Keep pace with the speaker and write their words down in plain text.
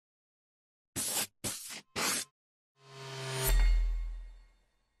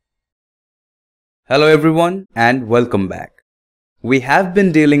Hello everyone and welcome back. We have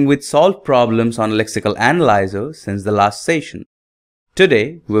been dealing with solved problems on Lexical Analyzer since the last session.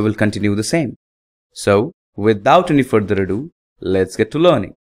 Today we will continue the same. So without any further ado, let's get to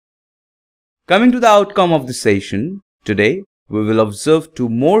learning. Coming to the outcome of the session, today we will observe two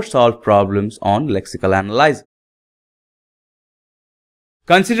more solved problems on Lexical Analyzer.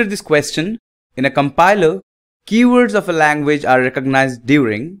 Consider this question. In a compiler, keywords of a language are recognized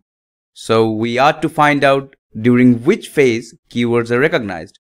during. So we are to find out during which phase keywords are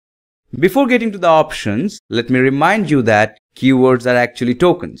recognized. Before getting to the options, let me remind you that keywords are actually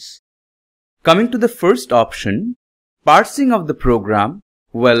tokens. Coming to the first option, parsing of the program,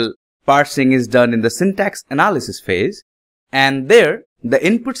 well, parsing is done in the syntax analysis phase, and there the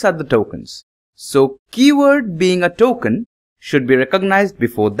inputs are the tokens. So keyword being a token should be recognized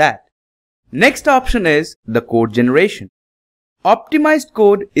before that. Next option is the code generation. Optimized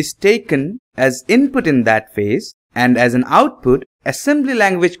code is taken as input in that phase, and as an output, assembly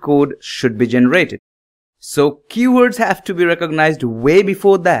language code should be generated. So keywords have to be recognized way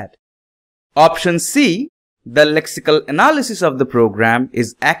before that. Option C, the lexical analysis of the program,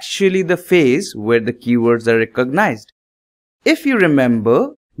 is actually the phase where the keywords are recognized. If you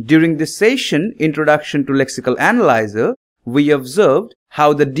remember, during this session, Introduction to Lexical Analyzer, we observed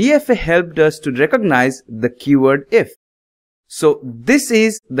how the DFA helped us to recognize the keyword if. So this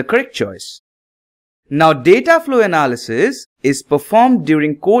is the correct choice. Now data flow analysis is performed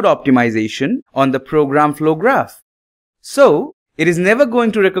during code optimization on the program flow graph. So it is never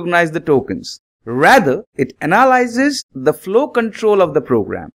going to recognize the tokens. Rather, it analyzes the flow control of the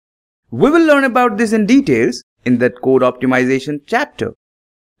program. We will learn about this in details in that code optimization chapter.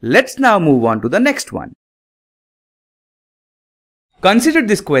 Let's now move on to the next one. Consider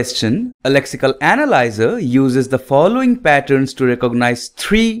this question. A lexical analyzer uses the following patterns to recognize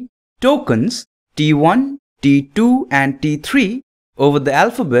three tokens T1, T2 and T3 over the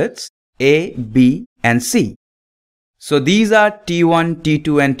alphabets A, B and C. So these are T1,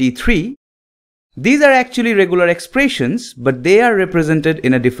 T2 and T3. These are actually regular expressions, but they are represented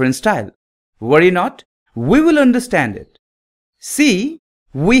in a different style. Worry not, we will understand it. See,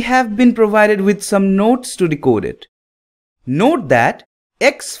 we have been provided with some notes to decode it. Note that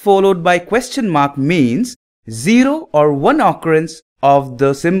X followed by question mark means 0 or 1 occurrence of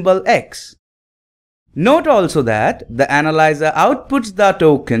the symbol X. Note also that the analyzer outputs the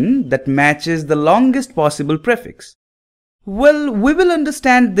token that matches the longest possible prefix. Well, we will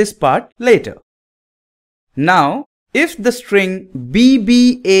understand this part later. Now, if the string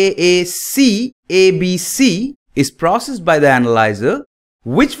BBAACABC is processed by the analyzer,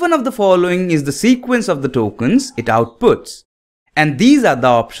 which one of the following is the sequence of the tokens it outputs? And these are the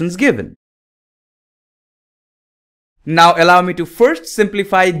options given. Now allow me to first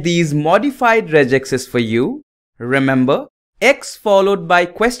simplify these modified regexes for you. Remember, X followed by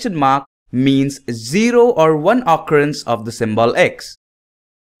question mark means 0 or 1 occurrence of the symbol X.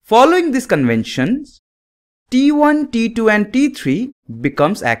 Following these conventions, T1, T2 and T3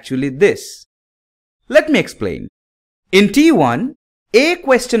 becomes actually this. Let me explain. In T1, A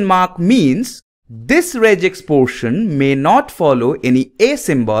question mark means this regex portion may not follow any A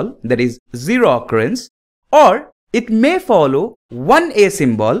symbol, that is 0 occurrence, or it may follow one A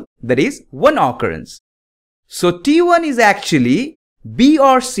symbol, that is 1 occurrence. So T1 is actually B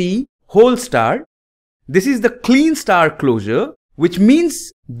or C whole star. This is the clean star closure, which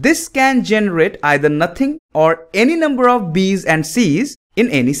means this can generate either nothing or any number of B's and C's in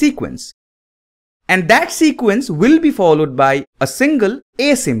any sequence. And that sequence will be followed by a single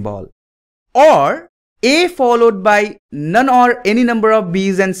A symbol, or A followed by none or any number of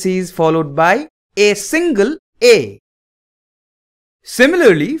B's and C's followed by a single A.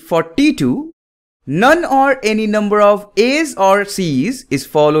 Similarly, for T2, none or any number of A's or C's is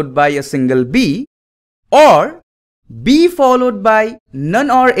followed by a single B, or B followed by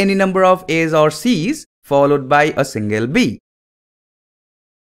none or any number of A's or C's followed by a single B.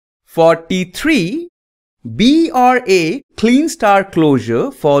 For T3, B or A clean star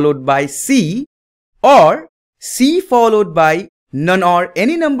closure followed by C, or C followed by none or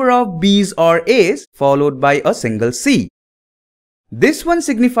any number of B's or A's followed by a single C. This one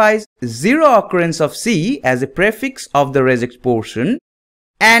signifies 0 occurrence of C as a prefix of the regex portion,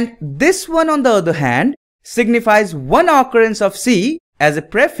 and this one on the other hand signifies 1 occurrence of C as a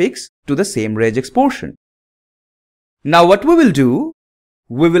prefix to the same regex portion. Now what we will do?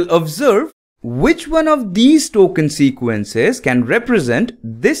 We will observe which one of these token sequences can represent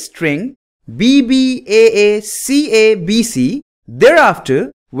this string BBAACABC.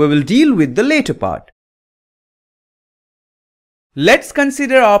 Thereafter, we will deal with the later part. Let's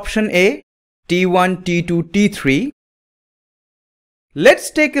consider option A, T1, T2, T3.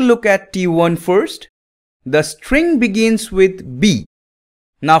 Let's take a look at T1 first. The string begins with B.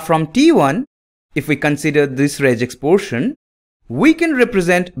 Now from T1, if we consider this regex portion, we can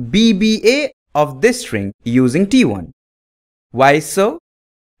represent BBA of this string using T1. Why so?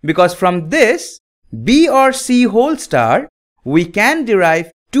 Because from this B or C whole star, we can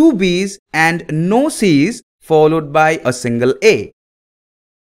derive two B's and no C's followed by a single A.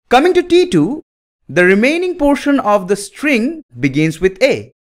 Coming to T2, the remaining portion of the string begins with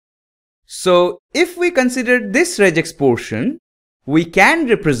A. So if we consider this regex portion, we can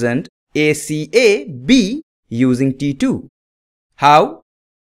represent ACA-B using T2. How?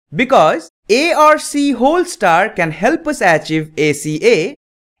 Because A or C whole star can help us achieve ACA,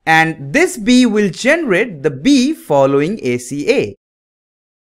 and this B will generate the B following ACA.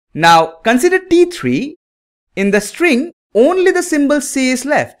 Now consider T3. In the string, only the symbol C is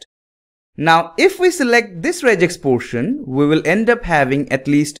left. Now if we select this regex portion, we will end up having at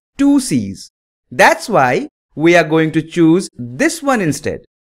least two C's. That's why we are going to choose this one instead.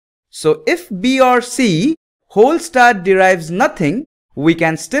 So if B or C whole star derives nothing, we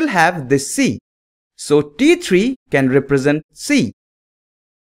can still have this C. So T3 can represent C.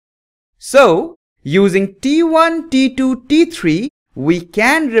 So using T1, T2, T3, we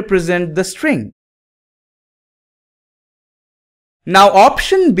can represent the string. Now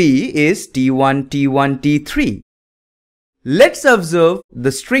option B is T1, T1, T3. Let's observe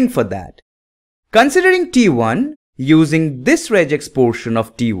the string for that. Considering T1, using this regex portion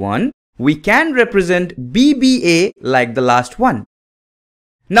of T1, we can represent BBA like the last one.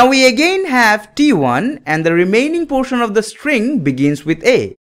 Now we again have T1 and the remaining portion of the string begins with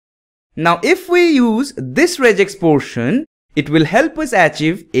A. Now if we use this regex portion, it will help us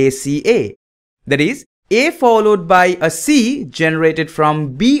achieve ACA. That is, A followed by a C generated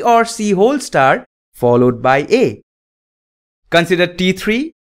from B or C whole star followed by A. Consider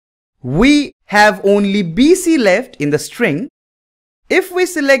T3. We have only BC left in the string. If we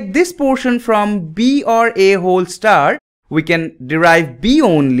select this portion from B or A whole star, we can derive B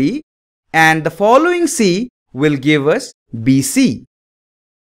only, and the following C will give us BC.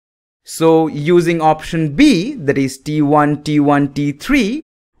 So using option B, that is T1, T1, T3,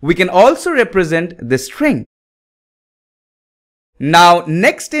 we can also represent this string. Now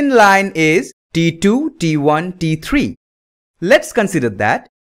next in line is T2, T1, T3. Let's consider that.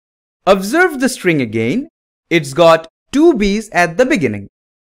 Observe the string again. It's got two B's at the beginning.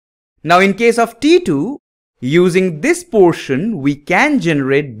 Now in case of T2, using this portion we can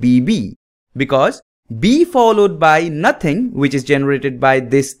generate BB, because B followed by nothing, which is generated by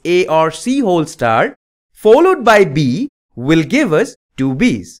this A or C whole star, followed by B will give us two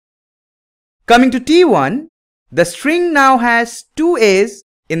B's. Coming to T1, the string now has two A's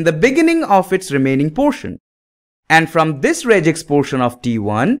in the beginning of its remaining portion. And from this regex portion of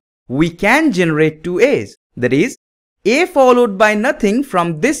T1, we can generate two A's. That is, A followed by nothing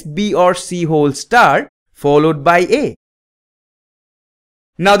from this B or C whole star followed by A.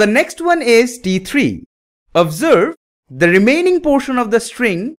 Now the next one is T3. Observe the remaining portion of the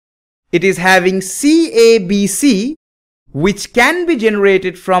string. It is having CABC, which can be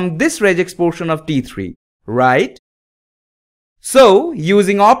generated from this regex portion of T3, right? So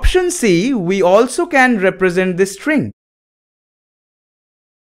using option C, we also can represent this string.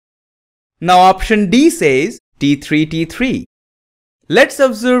 Now option D says T3, T3. Let's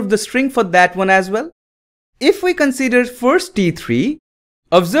observe the string for that one as well. If we consider first T3,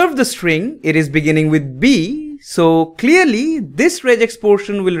 observe the string, it is beginning with B, so clearly this regex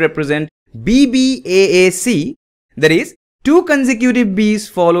portion will represent BBAAC, that is, two consecutive B's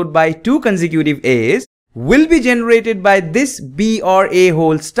followed by two consecutive A's will be generated by this B or A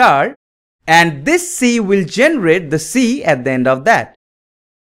whole star, and this C will generate the C at the end of that.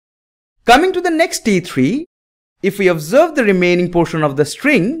 Coming to the next T3, if we observe the remaining portion of the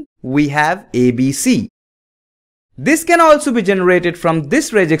string, we have ABC. This can also be generated from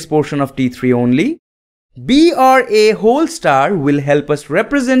this regex portion of T3 only. B or A whole star will help us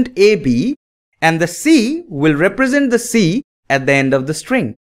represent AB, and the C will represent the C at the end of the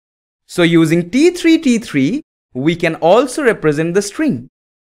string. So using T3, T3, we can also represent the string.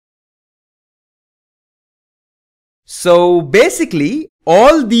 So basically,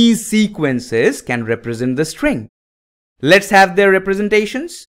 all these sequences can represent the string. Let's have their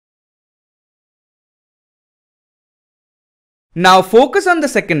representations. Now focus on the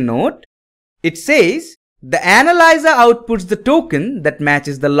second note. It says the analyzer outputs the token that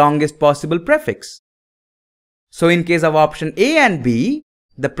matches the longest possible prefix. So in case of option A and B,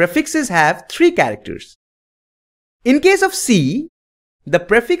 the prefixes have 3 characters. In case of C, the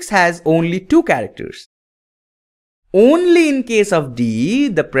prefix has only 2 characters. Only in case of D,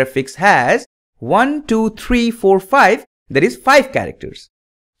 the prefix has 1, 2, 3, 4, 5, that is 5 characters.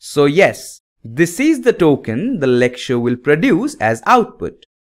 So yes, this is the token the lecture will produce as output.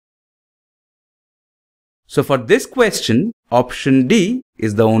 So for this question, option D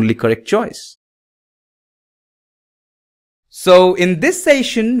is the only correct choice. So in this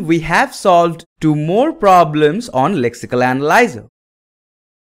session, we have solved 2 more problems on lexical analyzer.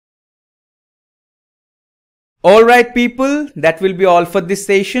 Alright people, that will be all for this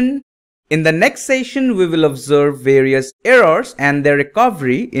session. In the next session, we will observe various errors and their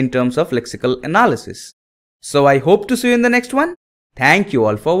recovery in terms of lexical analysis. So I hope to see you in the next one. Thank you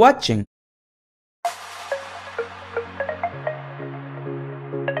all for watching.